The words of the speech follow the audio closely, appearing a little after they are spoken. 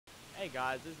Hey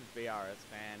guys, this is BRS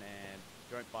Fan and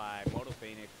joined by Mortal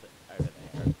Phoenix over there.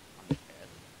 I'm the guest,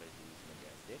 because he's the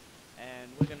guest here. And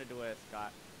we're gonna do a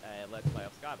Let's Play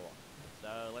of Skyblock. So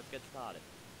let's get started.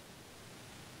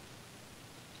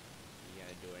 You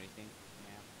gonna do anything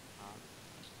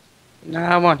now?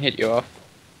 Nah, I won't hit you off.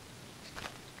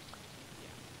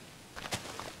 Yeah.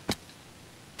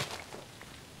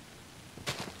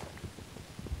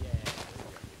 Yeah, this is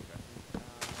gonna be interesting.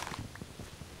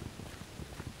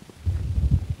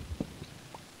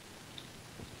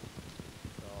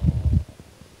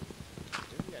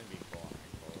 This is gonna be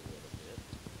boring for a little bit.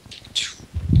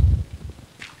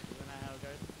 Isn't that how it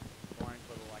goes? Boring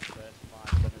for the like first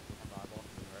 5 minutes of Skyblock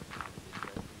and the rest of the time is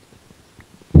interesting.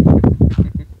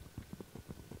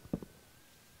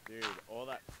 Dude, all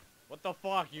that. What the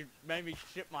fuck? You made me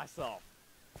shit myself.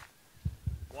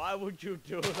 Why would you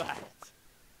do that?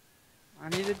 I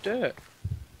needed dirt.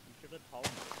 You should have told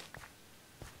me.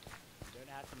 You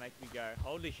don't have to make me go,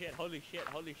 holy shit, holy shit,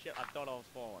 holy shit, I thought I was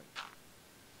falling.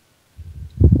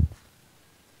 You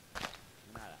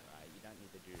know that, right? You don't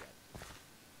need to do that.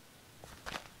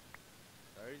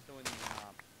 So who's doing the, who's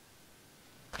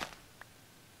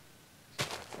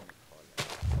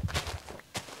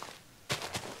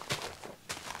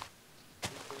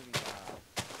doing the,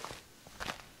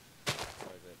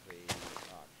 what is it,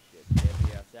 oh shit, give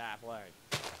me a sapling.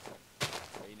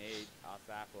 We need a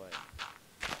sapling.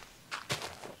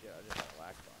 Oh shit, I just got a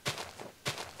lag spot.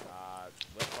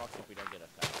 We're fucked if we don't get a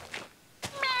sapling.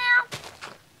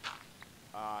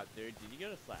 Dude, did you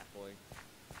get a sapling?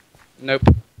 Nope.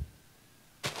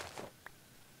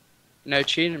 No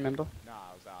cheating, remember? No,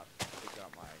 I was out picking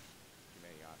up my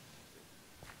humidity on.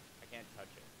 I can't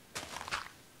touch it.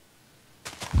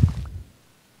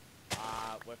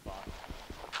 We're fucked.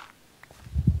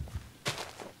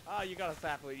 Oh, you got a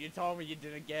sapling. You told me you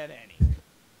didn't get any.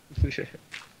 Fuck.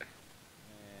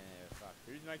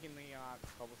 Who's making the,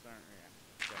 cobblestone?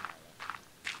 Yeah.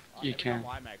 You Every can.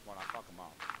 time I make one, I fuck them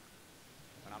up.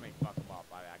 When I mean fuck them up,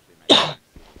 I actually make them.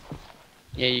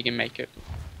 Yeah, you can make it.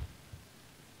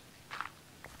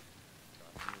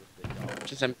 So,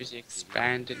 Just I'm busy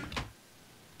expanding.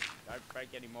 don't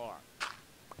break anymore.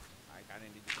 I kinda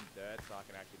need some dirt so I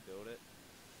can actually build it.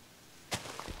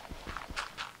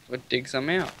 We'll dig some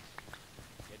out.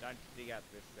 Yeah, don't dig out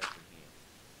this section here.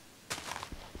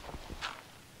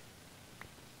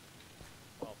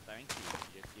 Well, thank you.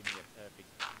 You just give me a perfect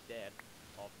death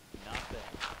of nothing.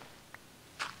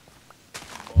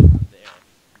 More than there.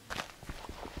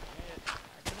 Yeah,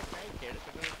 I couldn't make it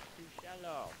because it's too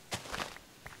shallow.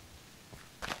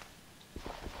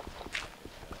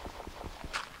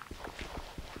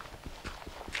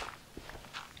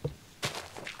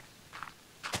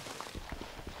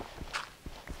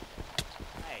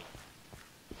 Hey,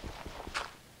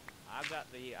 I've got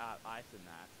the ice in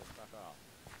that, so fuck off.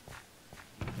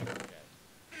 Okay.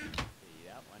 So you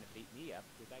don't want to beat me up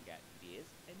because I got this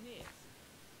and this.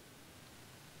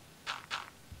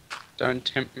 Don't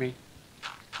tempt me.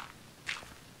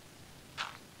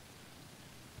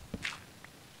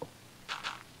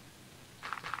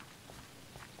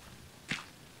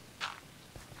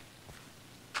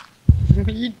 What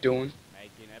are you doing?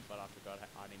 Making it, but I forgot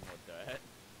I need more dirt.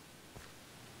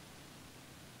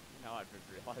 No, I just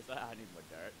realized that I need more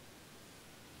dirt.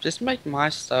 Just make my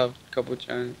stuff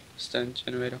cobblestone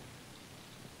generator.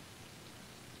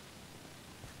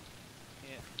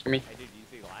 Yeah. Gimme. Hey dude, do you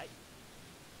see light?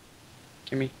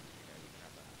 Gimme. Okay, we can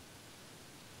have that.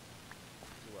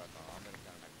 You work on it. I'm gonna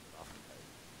go make some crafting table.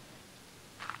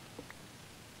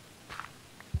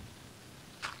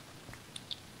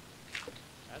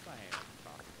 That's my hand on the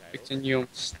crafting table. Fixing your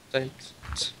mistakes.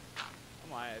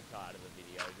 I'm tired of the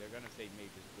videos. They're gonna see me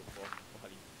just put four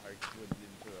bloody oak woods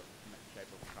into a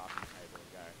shape of a crafting table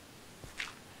and go,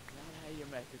 "That's not how you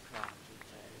make a crafting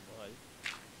table."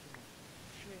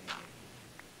 Shit.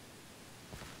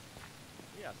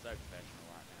 We are so professional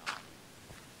right now.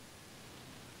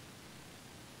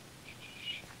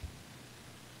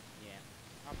 Yeah.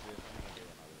 After this, I'm gonna do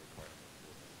another recording.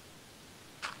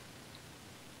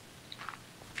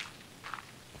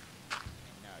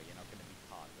 And no, you're not gonna be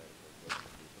part of it. We're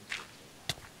gonna do some scripting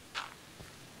now.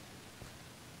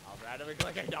 I'll randomly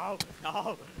click it. No!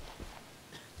 No!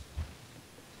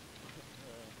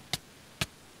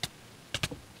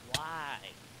 Why?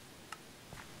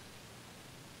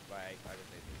 Wait, I just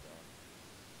need these on.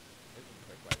 This is a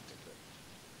quick way to fix it.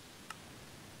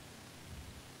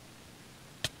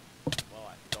 Well,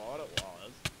 I thought it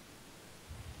was.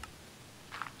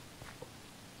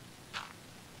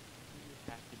 You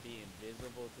have to be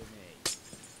invisible to me.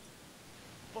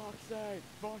 Fuck's sake!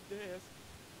 Fuck this!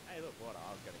 Hey, look, water.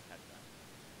 I was gonna catch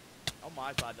that. on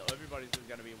my side, though, everybody's just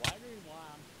gonna be wondering why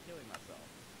I'm killing myself.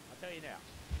 I'll tell you now.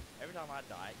 Every time I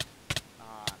die,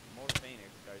 Mortal Phoenix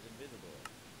goes invisible.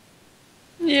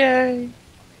 Yay. I mean,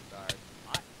 so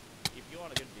if you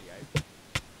want a good video,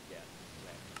 yes,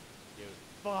 let me do.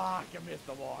 Fuck! I missed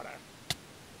the water.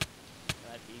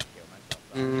 I did kill myself.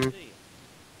 So let's see.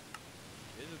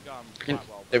 This has gone quite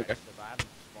well There we go. because I haven't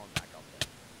spawned back up there.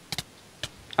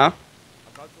 Huh?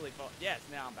 I'm constantly yes,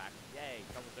 now I'm back. Yay!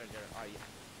 Cobblestone there. Oh yeah.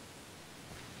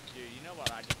 Dude, you know what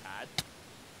I just had?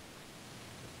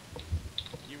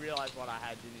 You realized what I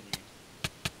had, didn't you?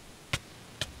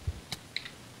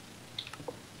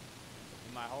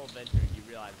 In my whole adventure, you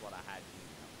realized what I had,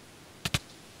 didn't you?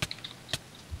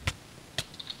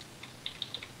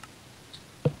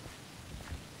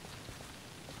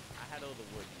 I had all the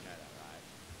wood, you know that, right?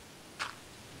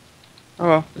 Oh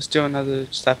well, there's still another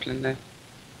sapling there.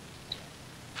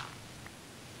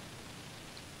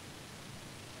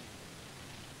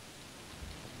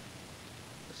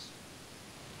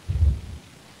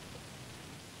 I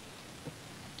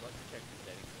forgot to check the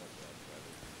settings for the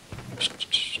servers.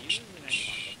 Are you losing any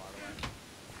hunger, by the way?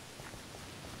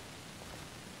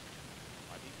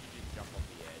 Why did you just jump off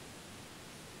the edge?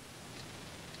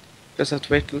 Just have to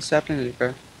wait till the sapling will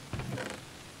go.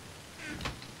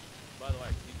 By the way,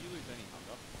 did you lose any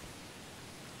hunger?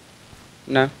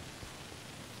 No, I don't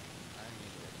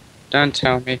need it. don't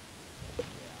tell me. Yeah,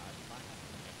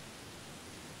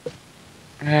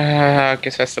 I might have to. I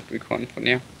guess I stopped recording for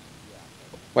now. Yeah.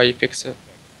 While you fix it.